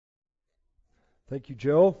Thank you,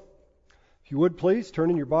 Joe. If you would please turn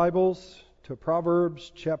in your Bibles to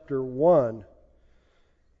Proverbs chapter 1.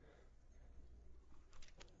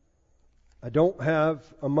 I don't have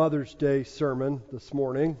a Mother's Day sermon this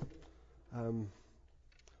morning.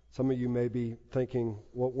 Some of you may be thinking,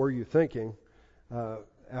 what were you thinking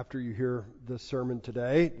after you hear this sermon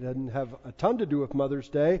today? It doesn't have a ton to do with Mother's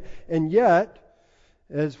Day. And yet,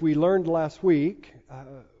 as we learned last week,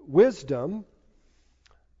 wisdom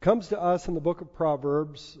comes to us in the book of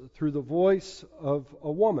Proverbs through the voice of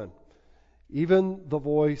a woman, even the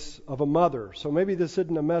voice of a mother. So maybe this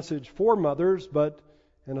isn't a message for mothers, but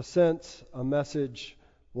in a sense, a message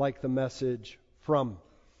like the message from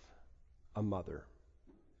a mother.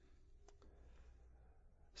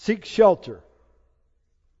 Seek shelter.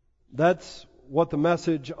 That's what the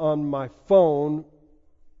message on my phone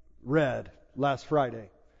read last Friday.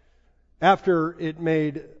 After it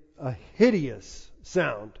made a hideous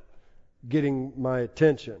sound getting my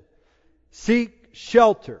attention. Seek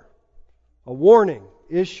shelter. A warning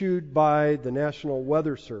issued by the National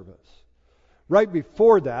Weather Service. Right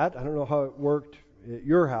before that, I don't know how it worked at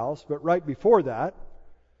your house, but right before that,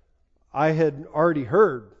 I had already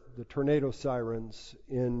heard the tornado sirens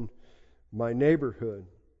in my neighborhood.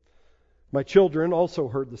 My children also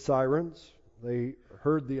heard the sirens. They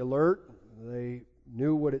heard the alert. They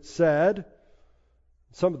knew what it said.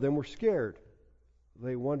 Some of them were scared.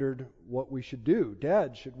 They wondered what we should do.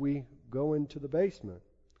 Dad, should we go into the basement?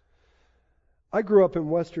 I grew up in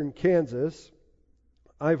western Kansas.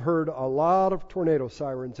 I've heard a lot of tornado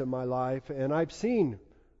sirens in my life, and I've seen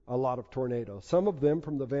a lot of tornadoes, some of them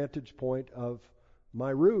from the vantage point of my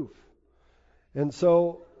roof. And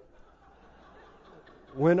so,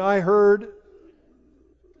 when I heard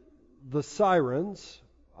the sirens,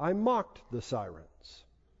 I mocked the sirens.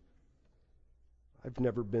 I've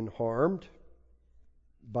never been harmed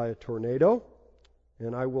by a tornado,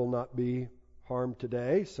 and I will not be harmed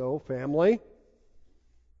today. So, family,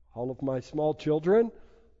 all of my small children,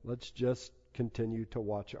 let's just continue to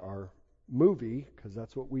watch our movie, because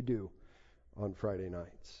that's what we do on Friday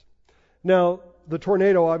nights. Now, the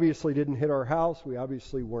tornado obviously didn't hit our house. We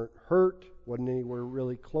obviously weren't hurt. Wasn't anywhere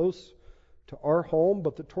really close to our home,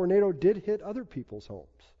 but the tornado did hit other people's homes.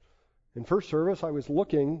 In first service, I was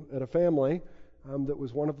looking at a family that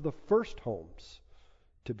was one of the first homes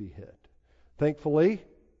to be hit. Thankfully,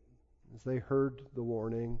 as they heard the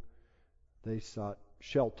warning, they sought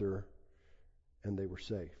shelter and they were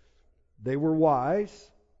safe. They were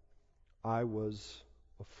wise. I was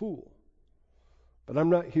a fool. But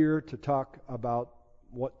I'm not here to talk about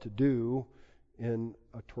what to do in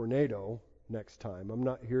a tornado next time. I'm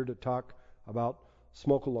not here to talk about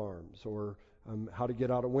smoke alarms or how to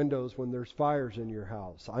get out of windows when there's fires in your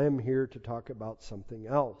house. I am here to talk about something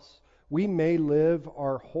else. We may live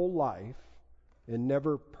our whole life and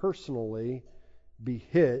never personally be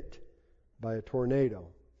hit by a tornado.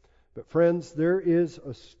 But friends, there is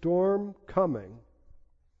a storm coming,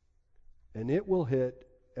 and it will hit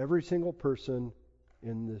every single person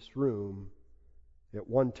in this room at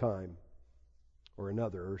one time or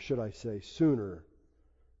another, or should I say sooner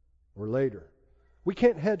or later. We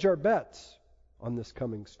can't hedge our bets on this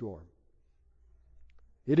coming storm.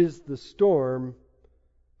 It is the storm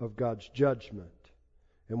of God's judgment.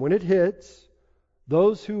 And when it hits,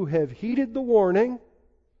 those who have heeded the warning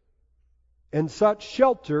and sought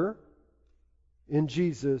shelter in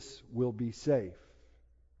Jesus will be safe.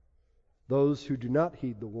 Those who do not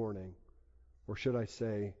heed the warning, or should I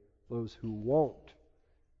say, those who won't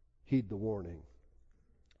heed the warning,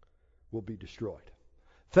 will be destroyed.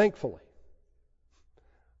 Thankfully,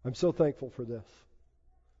 I'm so thankful for this.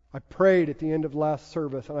 I prayed at the end of last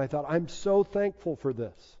service, and I thought, I'm so thankful for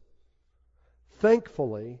this.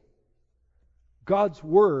 Thankfully, God's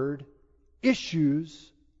Word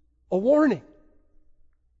issues a warning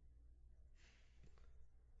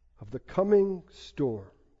of the coming storm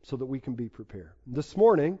so that we can be prepared. This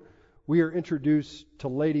morning, we are introduced to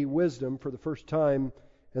Lady Wisdom for the first time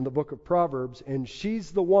in the book of Proverbs, and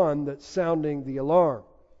she's the one that's sounding the alarm.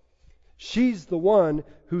 She's the one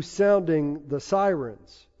who's sounding the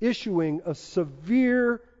sirens, issuing a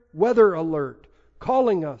severe weather alert,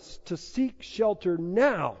 calling us to seek shelter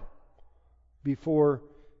now before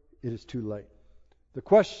it is too late. The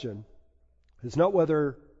question is not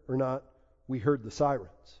whether or not we heard the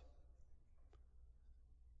sirens.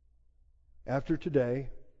 After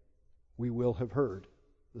today, we will have heard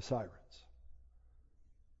the sirens.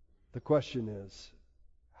 The question is,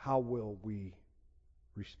 how will we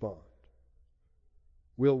respond?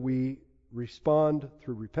 Will we respond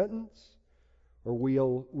through repentance, or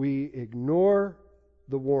will we ignore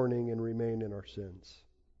the warning and remain in our sins?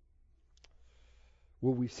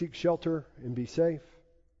 Will we seek shelter and be safe?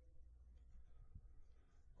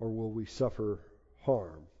 Or will we suffer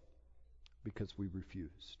harm because we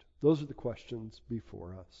refused? Those are the questions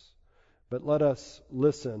before us. But let us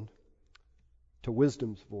listen to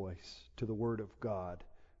wisdom's voice, to the Word of God,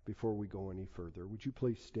 before we go any further. Would you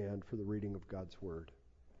please stand for the reading of God's Word?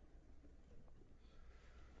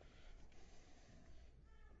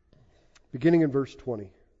 Beginning in verse 20.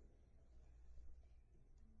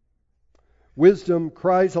 Wisdom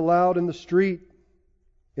cries aloud in the street.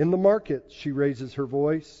 In the market she raises her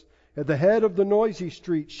voice. At the head of the noisy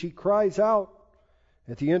street she cries out.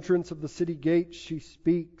 At the entrance of the city gates she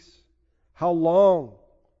speaks. How long,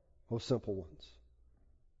 O simple ones?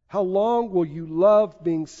 How long will you love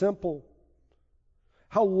being simple?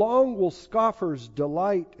 How long will scoffers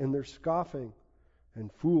delight in their scoffing,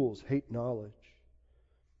 and fools hate knowledge?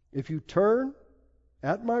 If you turn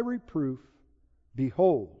at my reproof,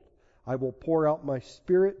 behold, I will pour out my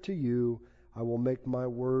Spirit to you. I will make my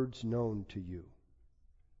words known to you.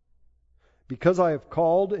 Because I have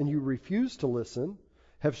called and you refuse to listen,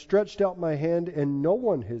 have stretched out my hand and no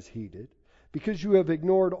one has heeded, because you have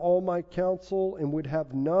ignored all my counsel and would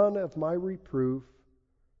have none of my reproof,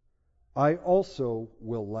 I also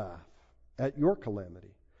will laugh at your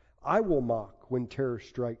calamity. I will mock when terror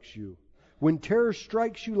strikes you. When terror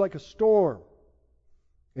strikes you like a storm,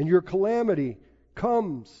 and your calamity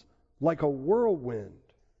comes like a whirlwind,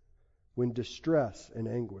 when distress and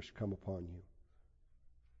anguish come upon you.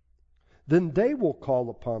 Then they will call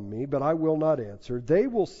upon me, but I will not answer. They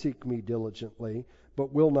will seek me diligently,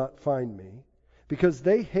 but will not find me, because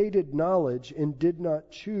they hated knowledge and did not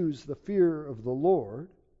choose the fear of the Lord,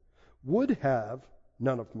 would have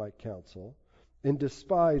none of my counsel, and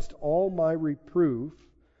despised all my reproof.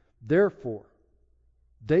 Therefore,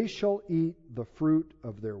 they shall eat the fruit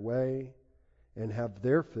of their way and have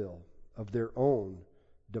their fill of their own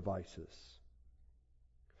devices.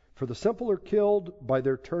 For the simple are killed by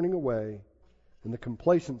their turning away, and the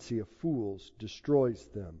complacency of fools destroys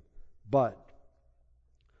them. But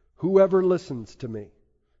whoever listens to me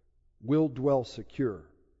will dwell secure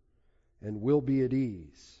and will be at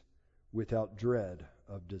ease without dread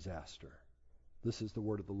of disaster. This is the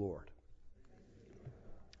word of the Lord.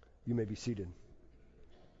 You may be seated.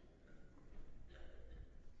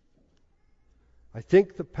 I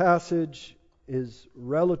think the passage is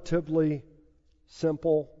relatively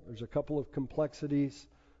simple. There's a couple of complexities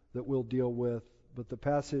that we'll deal with, but the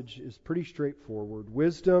passage is pretty straightforward.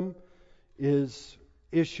 Wisdom is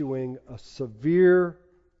issuing a severe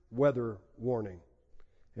weather warning,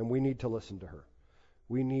 and we need to listen to her.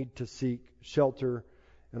 We need to seek shelter,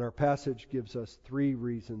 and our passage gives us 3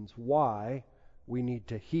 reasons why we need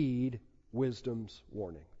to heed wisdom's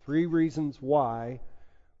warning. 3 reasons why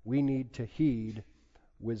we need to heed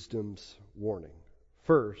wisdom's warning.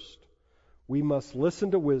 First, we must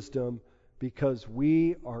listen to wisdom because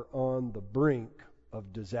we are on the brink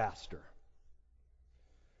of disaster.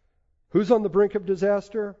 Who's on the brink of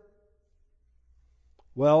disaster?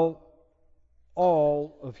 Well,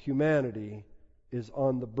 all of humanity is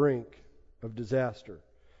on the brink of disaster.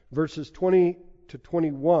 Verses 20 to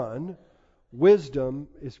 21, wisdom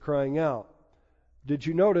is crying out. Did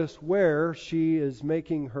you notice where she is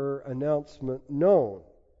making her announcement known?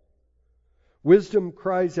 Wisdom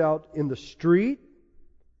cries out in the street.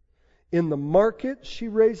 In the market she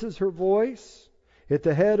raises her voice. At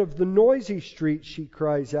the head of the noisy street she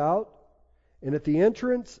cries out. And at the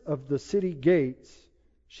entrance of the city gates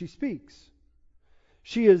she speaks.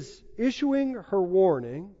 She is issuing her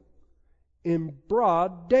warning in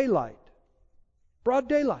broad daylight. Broad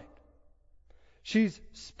daylight. She's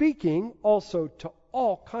speaking also to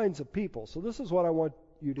all kinds of people. So this is what I want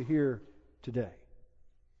you to hear today.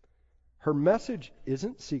 Her message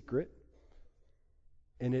isn't secret,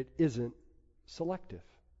 and it isn't selective.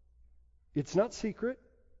 It's not secret,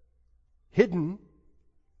 hidden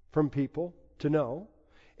from people to know,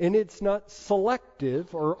 and it's not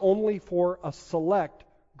selective or only for a select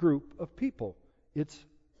group of people. It's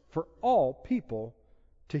for all people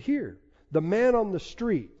to hear. The man on the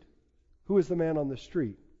street. Who is the man on the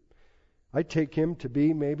street? I take him to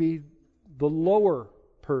be maybe the lower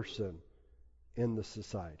person in the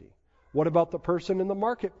society. What about the person in the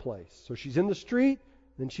marketplace? So she's in the street,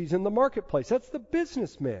 then she's in the marketplace. That's the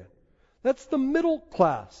businessman. That's the middle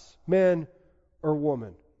class man or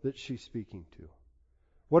woman that she's speaking to.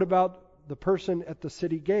 What about the person at the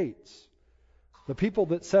city gates? The people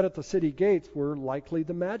that sat at the city gates were likely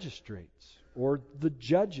the magistrates or the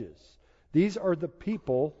judges. These are the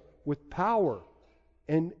people with power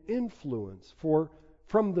and influence. For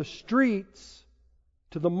from the streets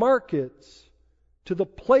to the markets to the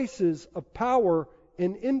places of power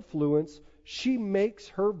and influence, she makes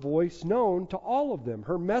her voice known to all of them.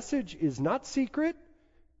 Her message is not secret,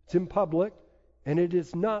 it's in public, and it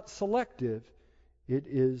is not selective. It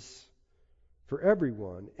is for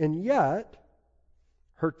everyone. And yet,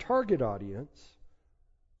 her target audience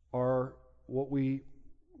are what we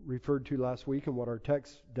referred to last week and what our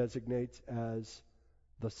text designates as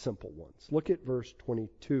the simple ones. Look at verse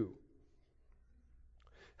 22.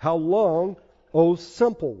 How long, O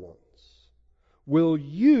simple ones, will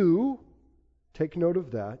you, take note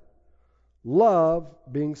of that, love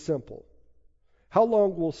being simple? How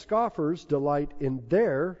long will scoffers delight in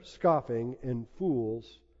their scoffing and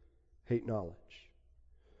fools hate knowledge?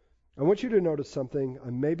 I want you to notice something. I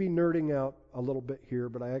may be nerding out a little bit here,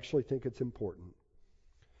 but I actually think it's important.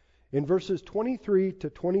 In verses 23 to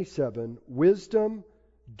 27, wisdom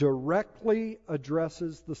directly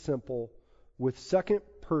addresses the simple with second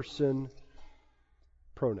person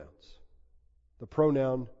pronouns. The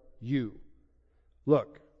pronoun you.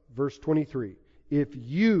 Look, verse 23. If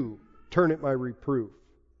you turn at my reproof.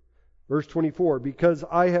 Verse 24. Because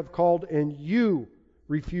I have called and you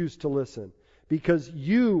refuse to listen. Because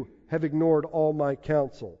you have ignored all my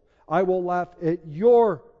counsel. I will laugh at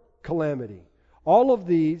your calamity. All of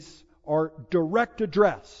these are direct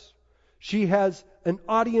address. She has an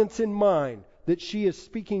audience in mind that she is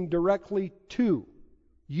speaking directly to.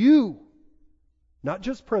 You. Not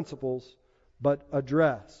just principles, but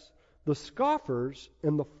address. The scoffers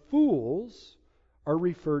and the fools are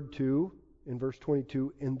referred to, in verse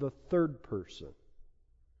 22, in the third person.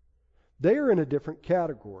 They are in a different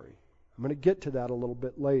category. I'm going to get to that a little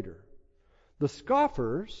bit later. The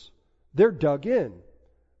scoffers, they're dug in.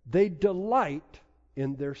 They delight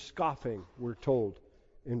in their scoffing, we're told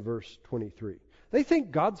in verse 23. They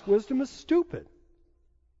think God's wisdom is stupid.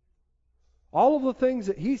 All of the things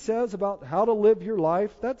that he says about how to live your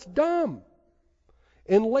life, that's dumb.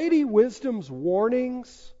 And Lady Wisdom's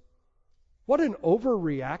warnings, what an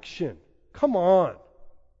overreaction. Come on.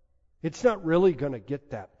 It's not really going to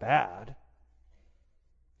get that bad.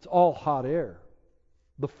 It's all hot air.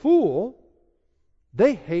 The fool,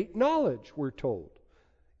 they hate knowledge, we're told.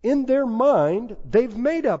 In their mind, they've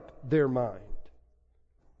made up their mind.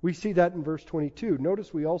 We see that in verse 22.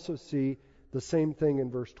 Notice we also see the same thing in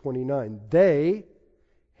verse 29. They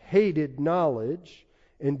hated knowledge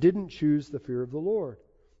and didn't choose the fear of the Lord.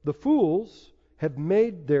 The fools have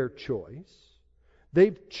made their choice.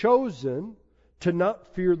 They've chosen to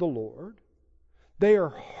not fear the Lord. They are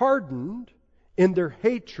hardened in their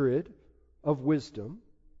hatred of wisdom.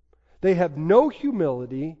 They have no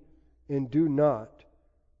humility and do not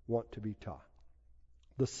want to be taught.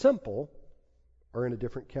 The simple are in a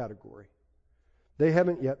different category. They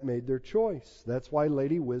haven't yet made their choice. That's why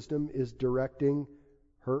Lady Wisdom is directing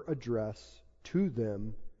her address to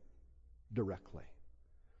them directly.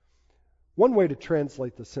 One way to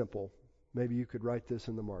translate the simple, maybe you could write this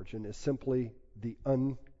in the margin, is simply the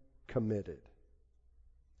uncommitted.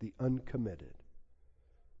 The uncommitted.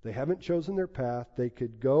 They haven't chosen their path. They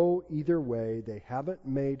could go either way. They haven't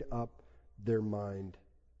made up their mind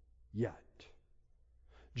yet.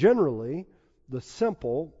 Generally, the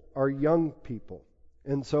simple are young people.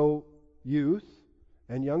 And so youth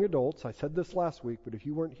and young adults, I said this last week, but if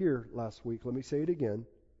you weren't here last week, let me say it again.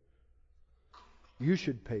 You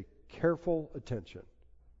should pay careful attention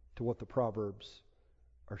to what the Proverbs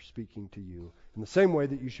are speaking to you. In the same way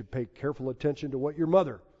that you should pay careful attention to what your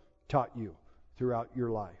mother taught you throughout your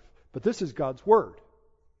life. But this is God's Word.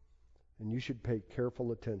 And you should pay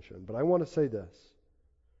careful attention. But I want to say this.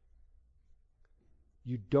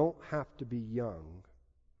 You don't have to be young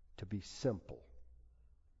to be simple.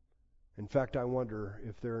 In fact, I wonder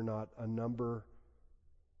if there are not a number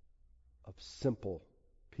of simple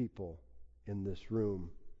people in this room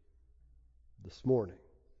this morning,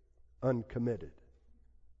 uncommitted.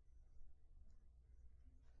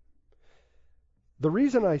 The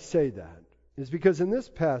reason I say that is because in this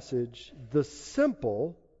passage, the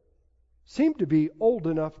simple seem to be old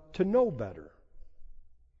enough to know better.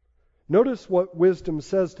 Notice what wisdom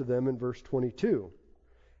says to them in verse 22.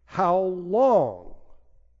 How long,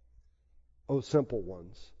 O simple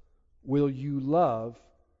ones, will you love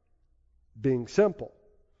being simple?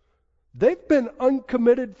 They've been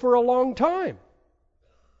uncommitted for a long time.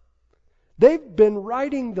 They've been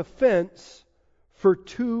riding the fence for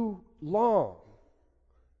too long.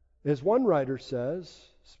 As one writer says,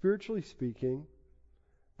 spiritually speaking,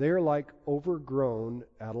 they are like overgrown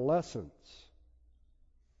adolescents.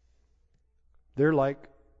 They're like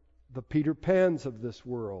the Peter Pans of this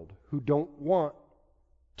world who don't want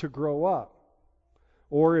to grow up.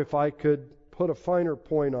 Or if I could put a finer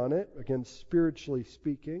point on it, again, spiritually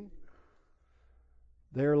speaking,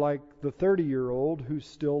 They're like the 30-year-old who's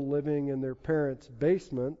still living in their parents'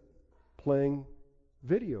 basement playing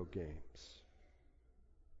video games.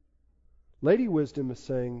 Lady Wisdom is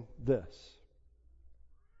saying this: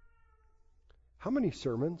 how many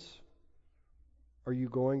sermons are you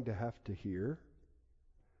going to have to hear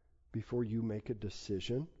before you make a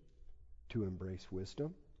decision to embrace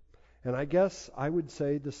wisdom? And I guess I would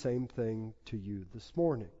say the same thing to you this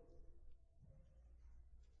morning.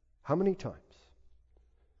 How many times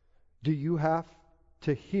do you have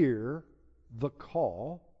to hear the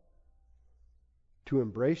call to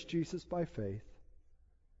embrace Jesus by faith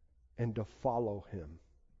and to follow him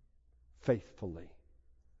faithfully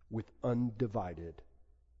with undivided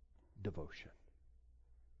devotion?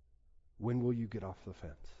 When will you get off the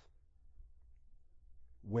fence?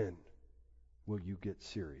 When will you get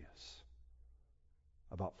serious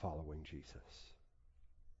about following Jesus?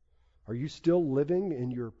 Are you still living in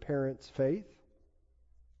your parents' faith?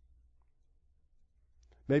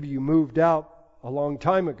 Maybe you moved out a long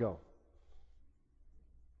time ago,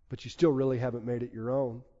 but you still really haven't made it your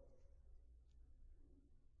own.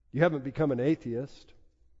 You haven't become an atheist,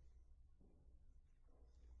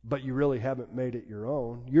 but you really haven't made it your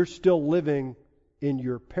own. You're still living in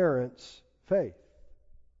your parents' faith.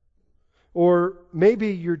 Or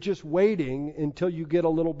maybe you're just waiting until you get a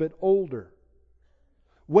little bit older.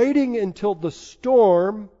 Waiting until the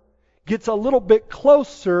storm gets a little bit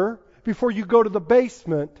closer before you go to the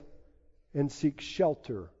basement and seek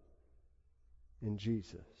shelter in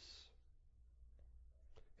Jesus.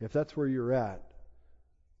 If that's where you're at,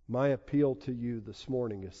 my appeal to you this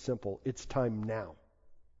morning is simple. It's time now.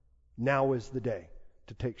 Now is the day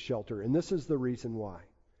to take shelter. And this is the reason why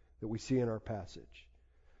that we see in our passage.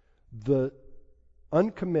 The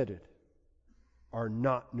uncommitted are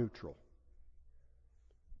not neutral.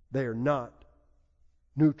 They are not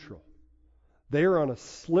neutral. They are on a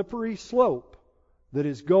slippery slope that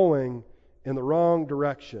is going in the wrong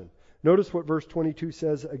direction. Notice what verse 22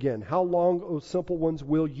 says again. How long, O simple ones,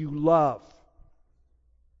 will you love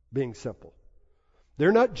being simple?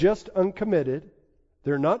 They're not just uncommitted.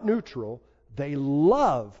 They're not neutral. They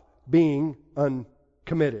love being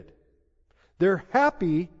uncommitted. They're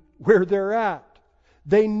happy where they're at.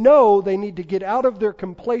 They know they need to get out of their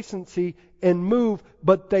complacency and move,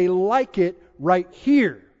 but they like it right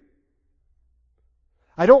here.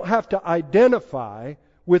 I don't have to identify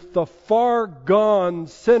with the far gone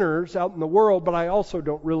sinners out in the world, but I also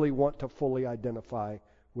don't really want to fully identify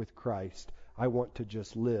with Christ. I want to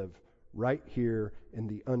just live right here in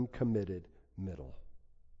the uncommitted middle.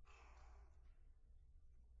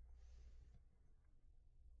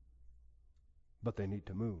 But they need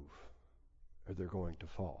to move, or they're going to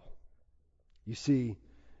fall. You see,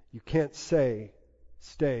 you can't stay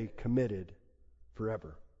committed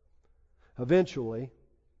forever. Eventually,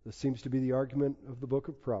 this seems to be the argument of the book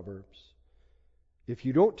of Proverbs, if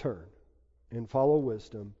you don't turn and follow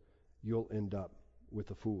wisdom, you'll end up with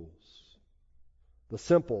the fools. The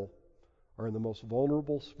simple are in the most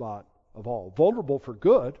vulnerable spot of all. Vulnerable for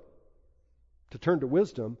good, to turn to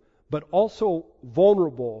wisdom, but also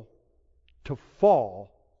vulnerable to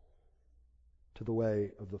fall to the way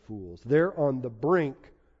of the fools. They're on the brink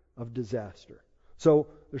of disaster. So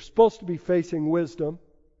they're supposed to be facing wisdom,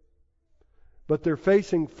 but they're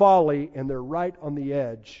facing folly, and they're right on the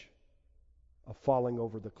edge of falling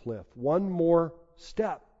over the cliff. One more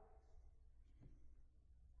step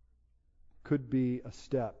could be a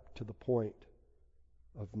step to the point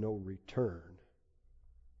of no return.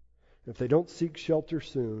 If they don't seek shelter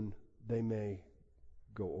soon, they may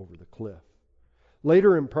go over the cliff.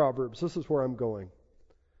 Later in Proverbs, this is where I'm going.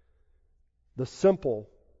 The simple,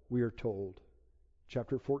 we are told,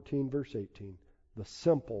 chapter 14, verse 18, the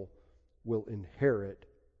simple will inherit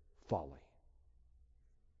folly.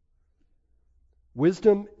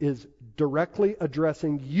 Wisdom is directly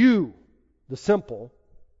addressing you, the simple,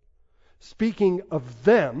 speaking of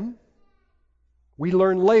them. We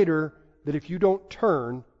learn later that if you don't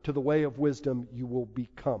turn to the way of wisdom, you will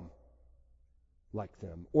become like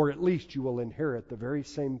them, or at least you will inherit the very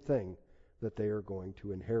same thing that they are going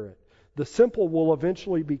to inherit. The simple will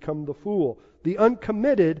eventually become the fool. The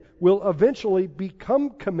uncommitted will eventually become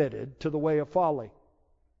committed to the way of folly.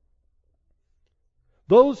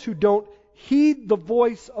 Those who don't heed the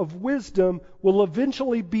voice of wisdom will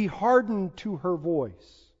eventually be hardened to her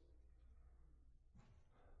voice.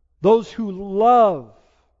 Those who love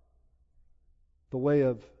the way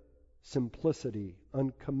of simplicity,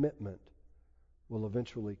 uncommitment, will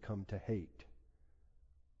eventually come to hate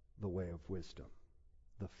the way of wisdom,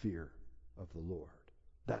 the fear of the Lord.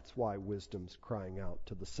 That's why wisdom's crying out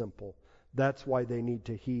to the simple. That's why they need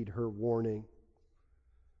to heed her warning.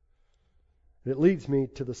 It leads me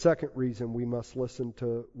to the second reason we must listen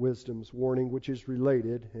to wisdom's warning, which is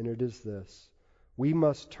related, and it is this. We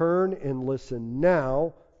must turn and listen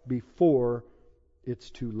now before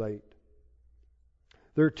it's too late.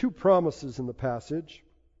 There are two promises in the passage.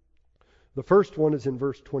 The first one is in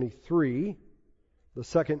verse 23, the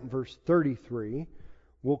second in verse 33.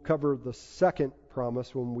 We'll cover the second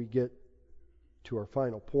promise when we get to our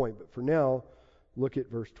final point. But for now, look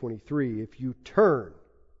at verse 23. If you turn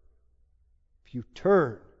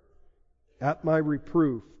at my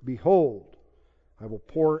reproof, behold, I will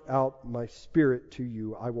pour out my Spirit to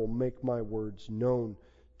you. I will make my words known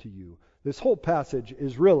to you. This whole passage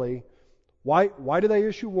is really, why do they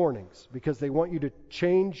issue warnings? Because they want you to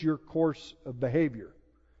change your course of behavior.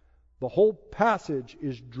 The whole passage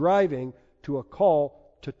is driving to a call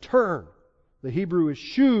to turn. The Hebrew is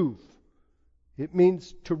shuv. It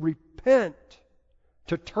means to repent,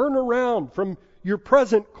 to turn around from your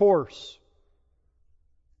present course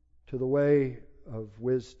to the way of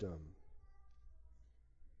wisdom.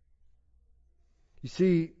 You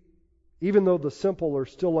see, even though the simple are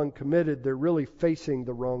still uncommitted, they're really facing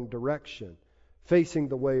the wrong direction, facing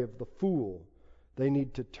the way of the fool. They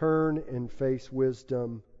need to turn and face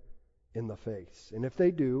wisdom in the face. And if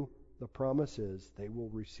they do, the promise is they will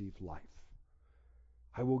receive life.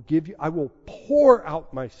 I will pour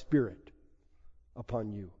out my Spirit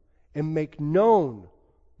upon you and make known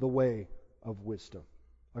the way of wisdom.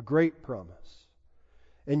 A great promise.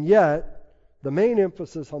 And yet, the main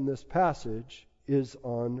emphasis on this passage is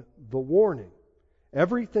on the warning.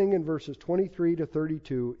 Everything in verses 23 to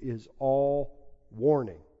 32 is all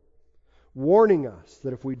warning. Warning us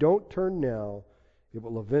that if we don't turn now, it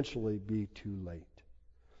will eventually be too late.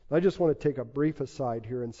 I just want to take a brief aside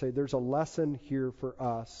here and say there's a lesson here for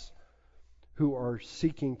us who are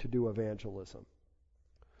seeking to do evangelism.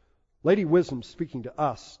 Lady Wisdom's speaking to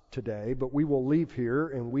us today, but we will leave here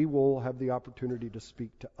and we will have the opportunity to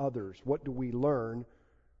speak to others. What do we learn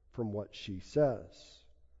from what she says?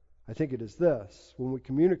 I think it is this. When we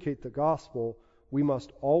communicate the gospel, we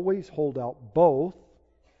must always hold out both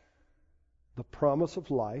the promise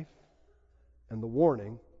of life and the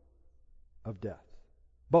warning of death.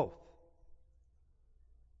 Both.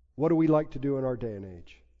 What do we like to do in our day and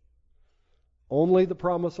age? Only the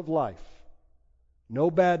promise of life. No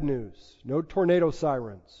bad news. No tornado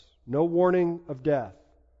sirens. No warning of death.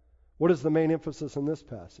 What is the main emphasis in this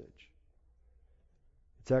passage?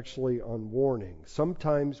 It's actually on warning.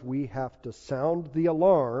 Sometimes we have to sound the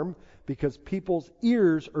alarm because people's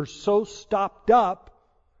ears are so stopped up,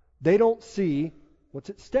 they don't see what's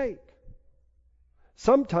at stake.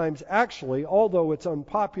 Sometimes, actually, although it's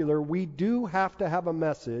unpopular, we do have to have a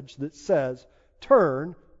message that says,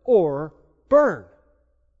 turn or burn.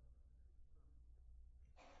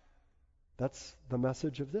 That's the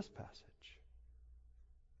message of this passage.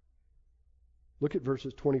 Look at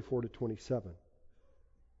verses 24 to 27.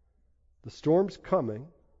 The storm's coming,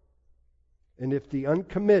 and if the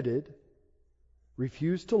uncommitted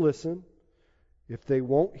refuse to listen, if they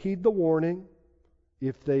won't heed the warning,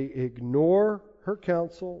 if they ignore her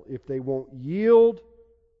counsel, if they won't yield,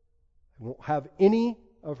 won't have any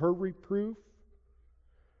of her reproof,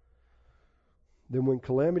 then when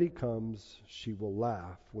calamity comes, she will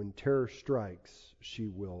laugh. When terror strikes, she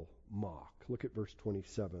will mock. Look at verse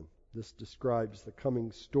 27. This describes the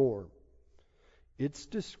coming storm. It's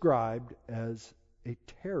described as a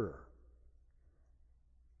terror.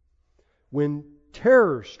 When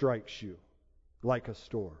terror strikes you like a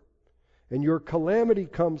storm, and your calamity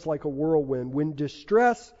comes like a whirlwind, when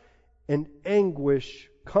distress and anguish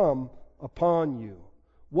come upon you.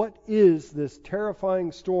 What is this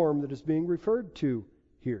terrifying storm that is being referred to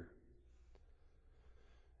here?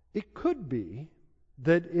 It could be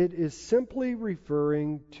that it is simply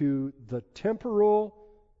referring to the temporal,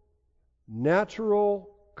 natural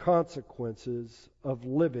consequences of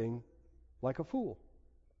living like a fool.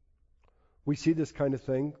 We see this kind of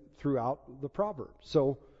thing throughout the Proverbs.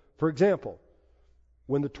 So, for example,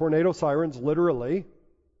 when the tornado sirens literally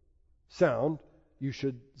sound, you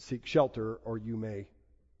should seek shelter or you may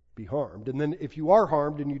be harmed. And then if you are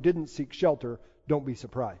harmed and you didn't seek shelter, don't be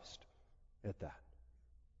surprised at that.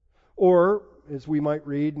 Or, as we might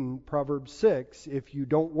read in Proverbs 6, if you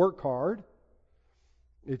don't work hard,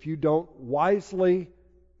 if you don't wisely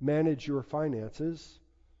manage your finances,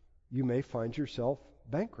 you may find yourself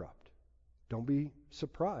bankrupt. Don't be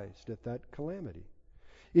surprised at that calamity.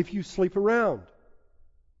 If you sleep around,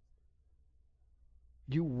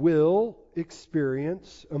 you will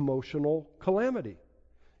experience emotional calamity.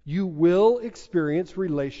 You will experience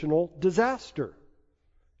relational disaster.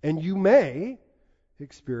 And you may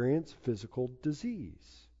experience physical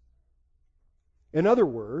disease. In other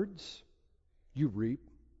words, you reap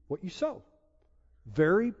what you sow.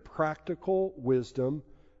 Very practical wisdom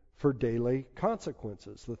for daily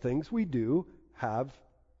consequences. The things we do have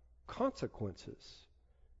consequences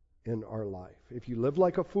in our life. If you live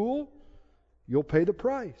like a fool, you'll pay the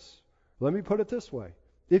price. Let me put it this way.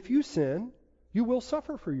 If you sin, you will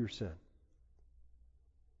suffer for your sin.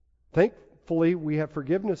 Thankfully, we have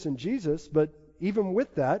forgiveness in Jesus, but even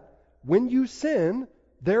with that, when you sin,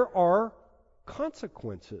 there are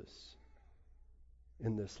consequences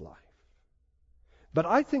in this life. But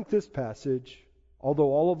I think this passage,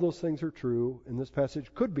 although all of those things are true, and this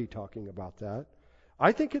passage could be talking about that,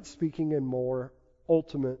 I think it's speaking in more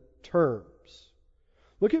ultimate terms.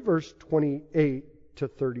 Look at verse 28 to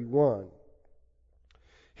 31.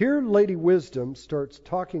 Here Lady Wisdom starts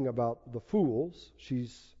talking about the fools.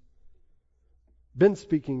 She's been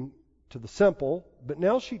speaking to the simple, but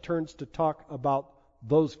now she turns to talk about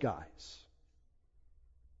those guys.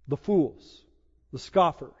 The fools, the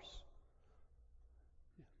scoffers,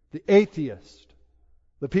 the atheists,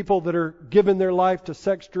 the people that are giving their life to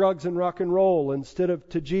sex, drugs, and rock and roll instead of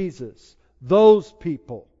to Jesus. Those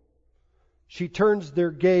people. She turns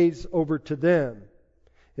their gaze over to them,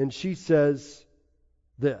 and she says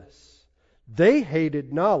this: they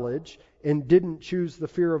hated knowledge and didn't choose the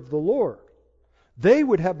fear of the Lord. They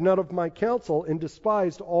would have none of my counsel and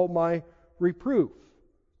despised all my reproof.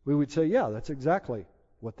 We would say, yeah, that's exactly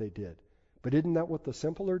what they did. But isn't that what the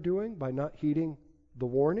simple are doing by not heeding the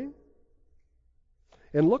warning?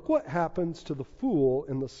 And look what happens to the fool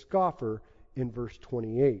and the scoffer in verse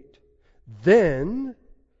 28. Then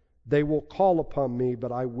they will call upon me,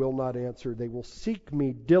 but I will not answer. They will seek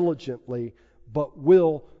me diligently, but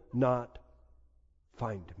will not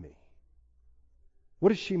find me. What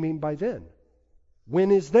does she mean by then?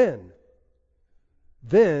 When is then?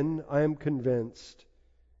 Then, I am convinced,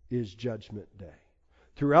 is Judgment Day.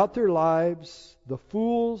 Throughout their lives, the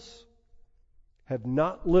fools have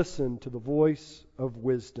not listened to the voice of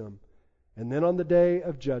wisdom. And then on the day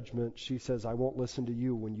of judgment, she says, I won't listen to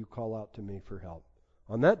you when you call out to me for help.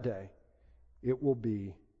 On that day, it will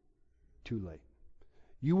be too late.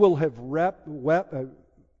 You will have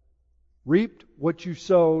reaped what you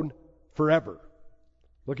sowed forever.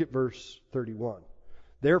 Look at verse 31.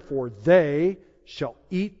 Therefore, they shall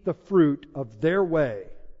eat the fruit of their way.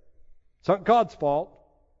 It's not God's fault.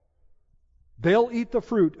 They'll eat the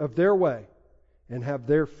fruit of their way and have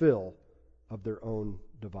their fill of their own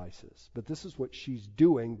devices. But this is what she's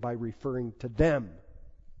doing by referring to them.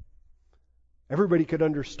 Everybody could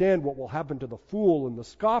understand what will happen to the fool and the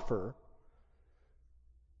scoffer,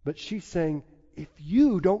 but she's saying, if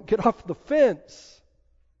you don't get off the fence,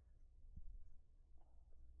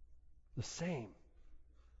 the same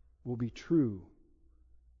will be true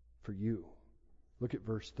for you. Look at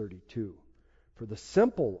verse 32. For the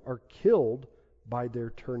simple are killed by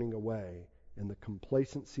their turning away, and the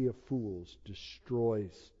complacency of fools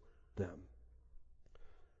destroys them.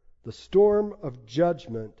 The storm of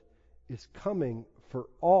judgment is coming for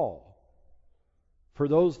all, for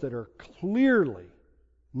those that are clearly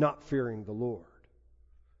not fearing the Lord,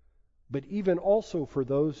 but even also for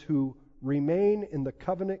those who remain in the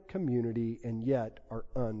covenant community and yet are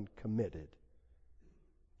uncommitted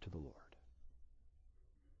to the Lord.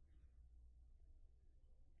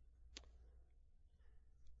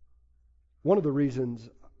 One of the reasons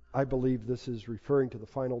I believe this is referring to the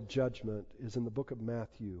final judgment is in the book of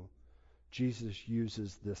Matthew, Jesus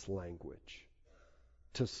uses this language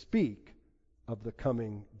to speak of the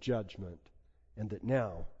coming judgment and that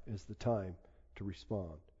now is the time to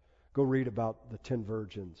respond. Go read about the 10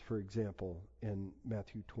 virgins, for example, in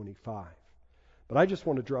Matthew 25. But I just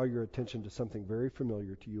want to draw your attention to something very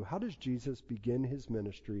familiar to you. How does Jesus begin his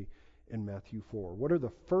ministry in Matthew 4? What are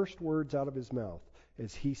the first words out of his mouth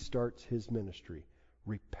as he starts his ministry?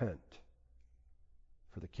 Repent,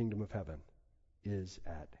 for the kingdom of heaven is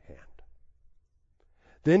at hand.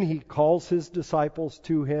 Then he calls his disciples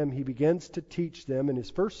to him. He begins to teach them. In his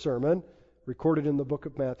first sermon, recorded in the book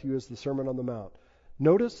of Matthew, is the Sermon on the Mount.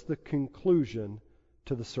 Notice the conclusion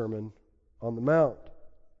to the Sermon on the Mount.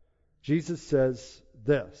 Jesus says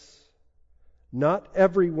this: not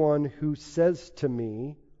everyone who says to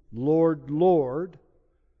me, Lord, Lord,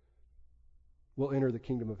 will enter the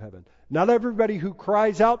kingdom of heaven. Not everybody who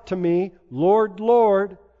cries out to me, Lord,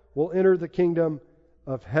 Lord, will enter the kingdom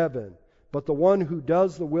of heaven, but the one who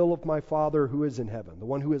does the will of my Father who is in heaven, the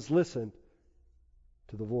one who has listened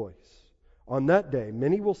to the voice. On that day,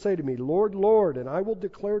 many will say to me, Lord, Lord, and I will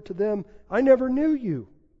declare to them, I never knew you.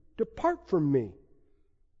 Depart from me,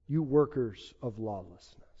 you workers of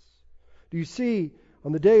lawlessness. Do you see,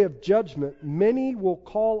 on the day of judgment, many will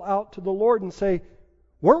call out to the Lord and say,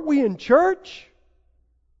 weren't we in church?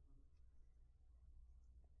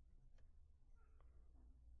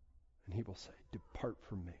 And He will say, depart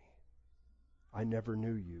from me. I never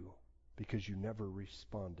knew you, because you never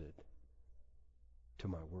responded to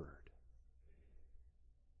my word.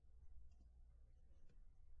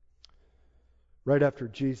 Right after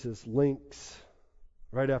Jesus links,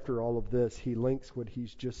 right after all of this, He links what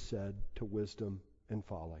He's just said to wisdom and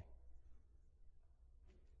folly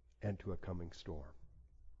and to a coming storm.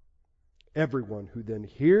 Everyone who then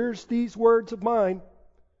hears these words of mine,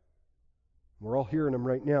 we're all hearing them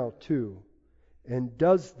right now too, and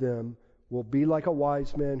does them will be like a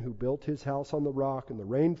wise man who built his house on the rock, and the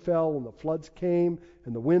rain fell, and the floods came,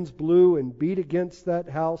 and the winds blew and beat against that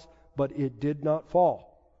house, but it did not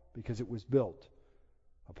fall, because it was built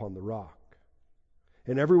upon the rock.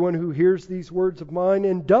 And everyone who hears these words of mine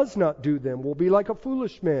and does not do them will be like a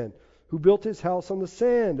foolish man who built his house on the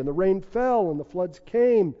sand, and the rain fell, and the floods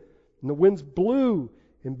came, and the winds blew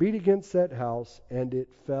and beat against that house, and it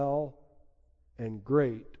fell, and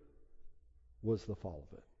great was the fall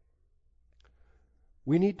of it.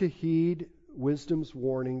 We need to heed wisdom's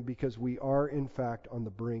warning because we are, in fact, on the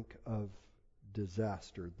brink of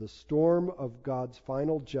disaster. The storm of God's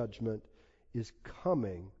final judgment is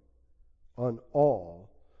coming on all.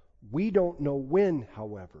 We don't know when,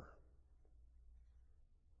 however.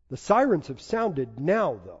 The sirens have sounded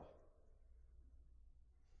now, though.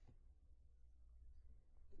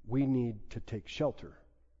 We need to take shelter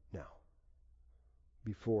now,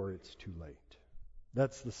 before it's too late.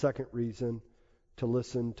 That's the second reason to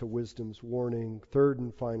listen to wisdom's warning. Third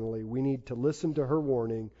and finally, we need to listen to her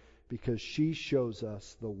warning because she shows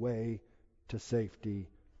us the way to safety.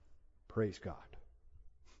 Praise God.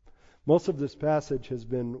 Most of this passage has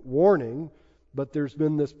been warning, but there's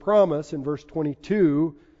been this promise in verse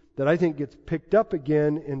 22 that I think gets picked up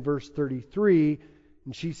again in verse 33.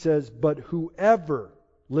 And she says, but whoever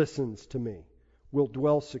listens to me will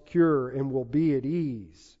dwell secure and will be at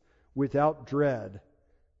ease without dread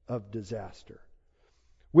of disaster.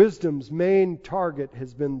 Wisdom's main target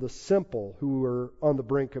has been the simple who are on the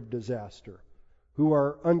brink of disaster, who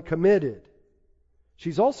are uncommitted.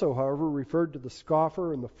 She's also, however, referred to the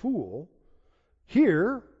scoffer and the fool.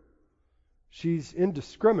 Here, she's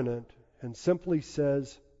indiscriminate and simply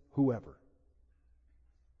says, whoever.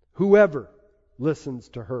 Whoever listens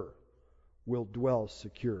to her will dwell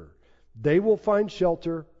secure. They will find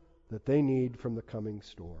shelter that they need from the coming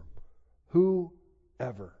storm.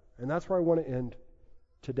 Whoever. And that's where I want to end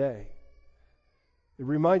today. It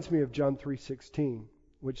reminds me of John 3:16,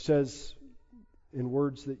 which says, in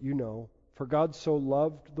words that you know, for God so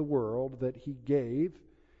loved the world that He gave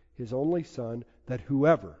His only Son, that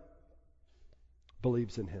whoever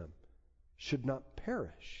believes in Him should not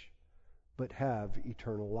perish, but have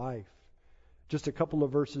eternal life. Just a couple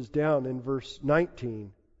of verses down in verse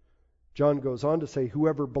 19, John goes on to say,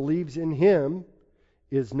 whoever believes in Him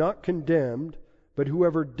is not condemned, but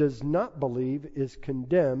whoever does not believe is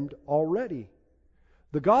condemned already.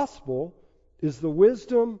 The gospel is the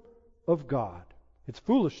wisdom of God. It's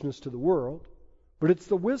foolishness to the world, but it's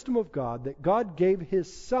the wisdom of God that God gave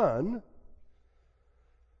His Son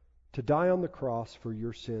to die on the cross for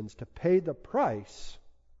your sins, to pay the price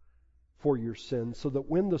for your sins, so that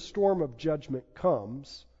when the storm of judgment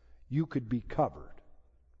comes, you could be covered.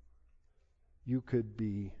 You could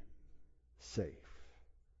be safe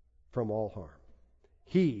from all harm.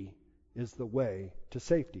 He is the way to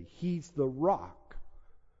safety. He's the rock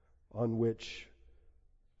on which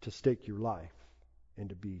to stake your life and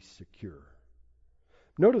to be secure.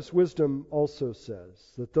 Notice wisdom also says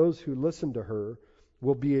that those who listen to her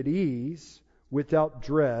will be at ease without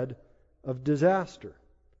dread of disaster.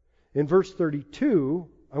 In verse 32,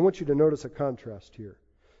 I want you to notice a contrast here.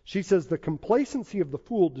 She says the complacency of the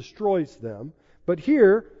fool destroys them, but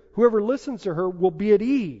here, whoever listens to her will be at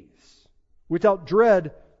ease without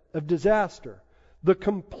dread of disaster. The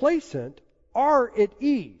complacent are at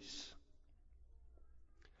ease.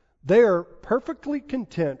 They are perfectly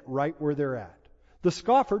content right where they're at. The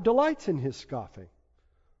scoffer delights in his scoffing.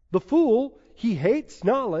 The fool, he hates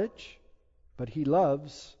knowledge, but he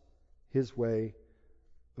loves his way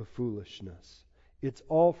of foolishness. It's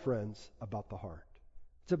all, friends, about the heart.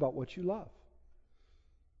 It's about what you love.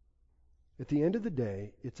 At the end of the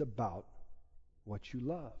day, it's about what you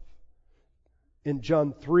love. In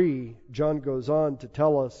John 3, John goes on to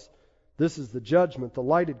tell us this is the judgment. The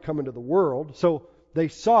light had come into the world. So they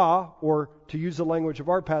saw, or to use the language of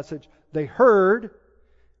our passage, they heard,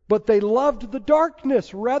 but they loved the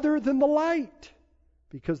darkness rather than the light,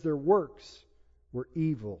 because their works were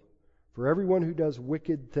evil. For everyone who does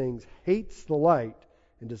wicked things hates the light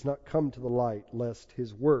and does not come to the light, lest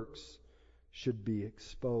his works should be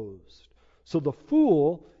exposed. So the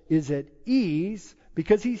fool is at ease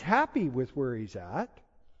because he's happy with where he's at,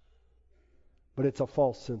 but it's a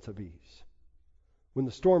false sense of ease. When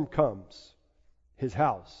the storm comes, his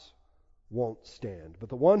house won't stand. But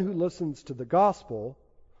the one who listens to the gospel,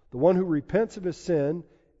 the one who repents of his sin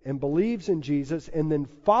and believes in Jesus and then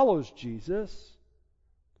follows Jesus,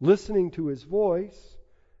 listening to his voice,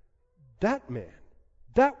 that man,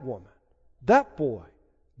 that woman, that boy,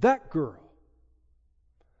 that girl,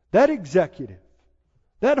 that executive,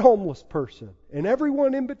 that homeless person, and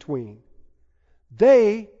everyone in between,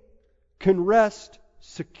 they can rest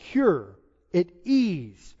secure, at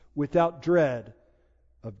ease, without dread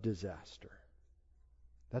of disaster.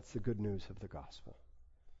 That's the good news of the gospel.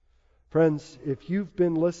 Friends, if you've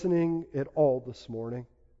been listening at all this morning,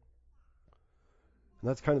 and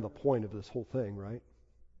that's kind of the point of this whole thing, right?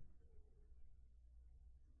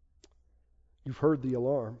 You've heard the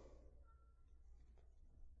alarm.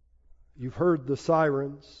 You've heard the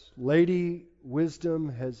sirens. Lady Wisdom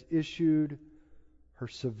has issued her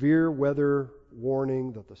severe weather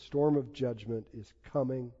warning that the storm of judgment is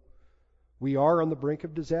coming. We are on the brink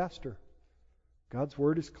of disaster. God's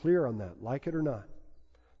word is clear on that, like it or not.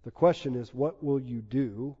 The question is, what will you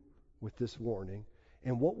do with this warning?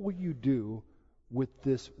 And what will you do with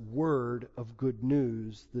this word of good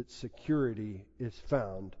news that security is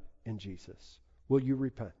found in Jesus? Will you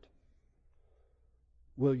repent?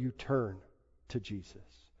 Will you turn to Jesus?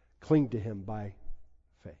 Cling to him by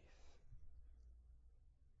faith.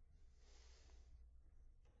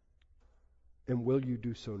 And will you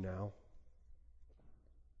do so now?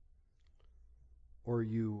 Or are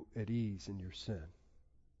you at ease in your sin?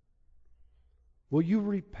 Will you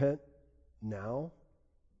repent now?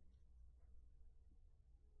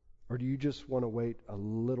 Or do you just want to wait a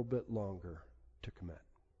little bit longer to commit?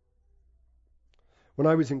 When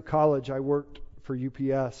I was in college, I worked for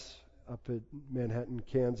UPS up at Manhattan,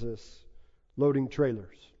 Kansas, loading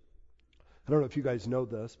trailers. I don't know if you guys know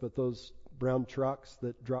this, but those brown trucks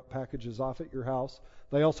that drop packages off at your house,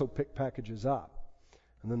 they also pick packages up.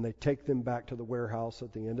 And then they take them back to the warehouse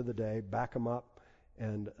at the end of the day, back them up,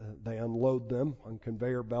 and they unload them on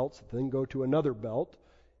conveyor belts, then go to another belt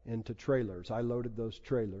into trailers. I loaded those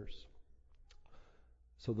trailers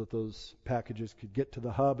so that those packages could get to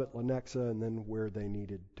the hub at Lenexa and then where they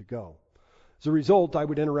needed to go. As a result, I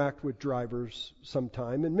would interact with drivers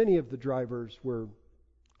sometime, and many of the drivers were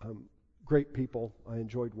great people. I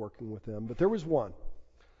enjoyed working with them. But there was one,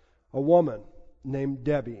 a woman named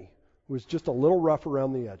Debbie, who was just a little rough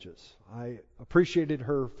around the edges. I appreciated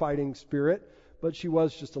her fighting spirit, but she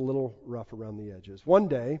was just a little rough around the edges. One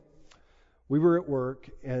day, we were at work,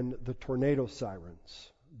 and the tornado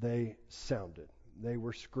sirens, they sounded. They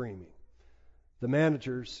were screaming. The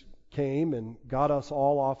managers came and got us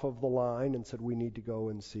all off of the line and said we need to go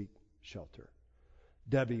and seek shelter.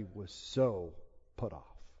 Debbie was so put off.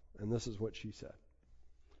 And this is what she said.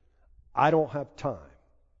 I don't have time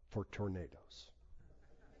for tornadoes.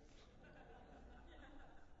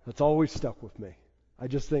 That's always stuck with me. I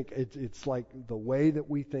just think it's like the way that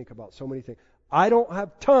we think about so many things. I don't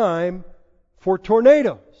have time for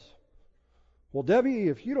tornadoes. Well, Debbie,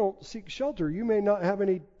 if you don't seek shelter, you may not have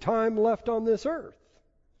any time left on this earth.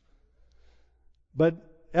 But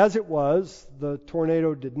as it was, the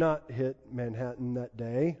tornado did not hit Manhattan that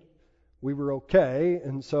day. We were okay,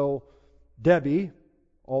 and so Debbie,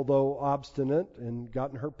 although obstinate, and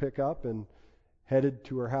got in her pickup and headed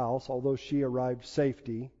to her house, although she arrived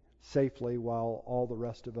safely while all the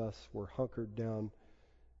rest of us were hunkered down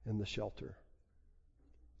in the shelter.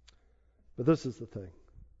 But this is the thing.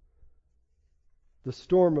 The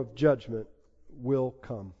storm of judgment will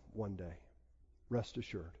come one day. Rest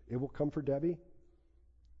assured. It will come for Debbie.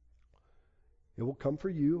 It will come for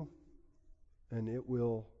you. And it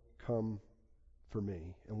will come for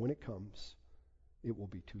me. And when it comes, it will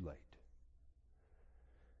be too late.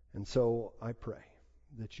 And so I pray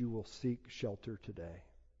that you will seek shelter today.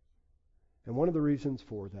 And one of the reasons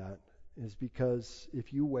for that is because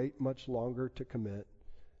if you wait much longer to commit,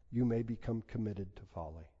 you may become committed to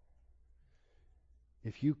folly.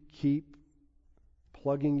 If you keep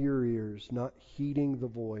plugging your ears, not heeding the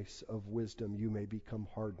voice of wisdom, you may become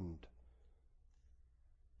hardened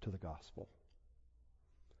to the gospel.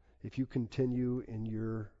 If you continue in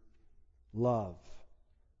your love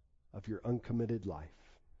of your uncommitted life,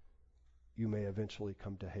 you may eventually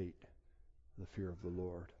come to hate the fear of the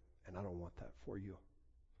Lord. And I don't want that for you.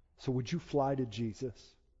 So would you fly to Jesus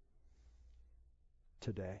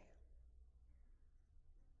today?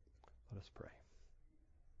 Let us pray.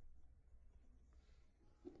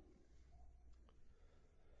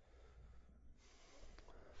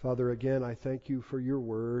 Father, again, I thank you for your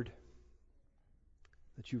word,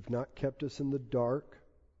 that you've not kept us in the dark,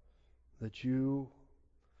 that you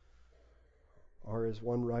are, as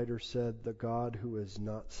one writer said, the God who is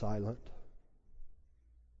not silent.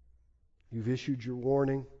 You've issued your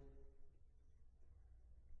warning,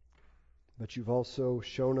 but you've also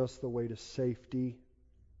shown us the way to safety.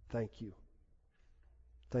 Thank you.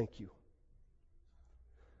 Thank you.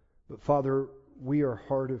 But Father, we are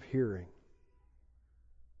hard of hearing.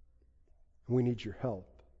 We need your help.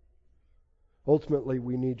 Ultimately,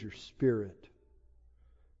 we need your Spirit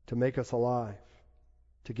to make us alive,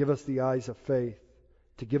 to give us the eyes of faith,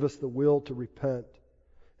 to give us the will to repent.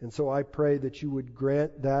 And so I pray that you would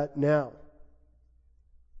grant that now.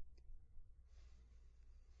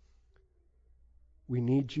 We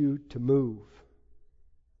need you to move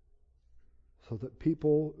so that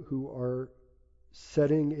people who are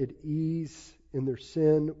setting at ease in their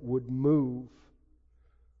sin would move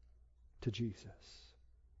to Jesus.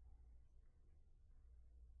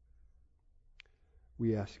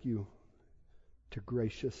 We ask you to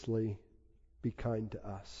graciously be kind to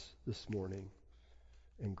us this morning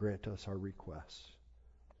and grant us our requests.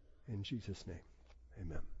 In Jesus' name,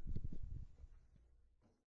 amen.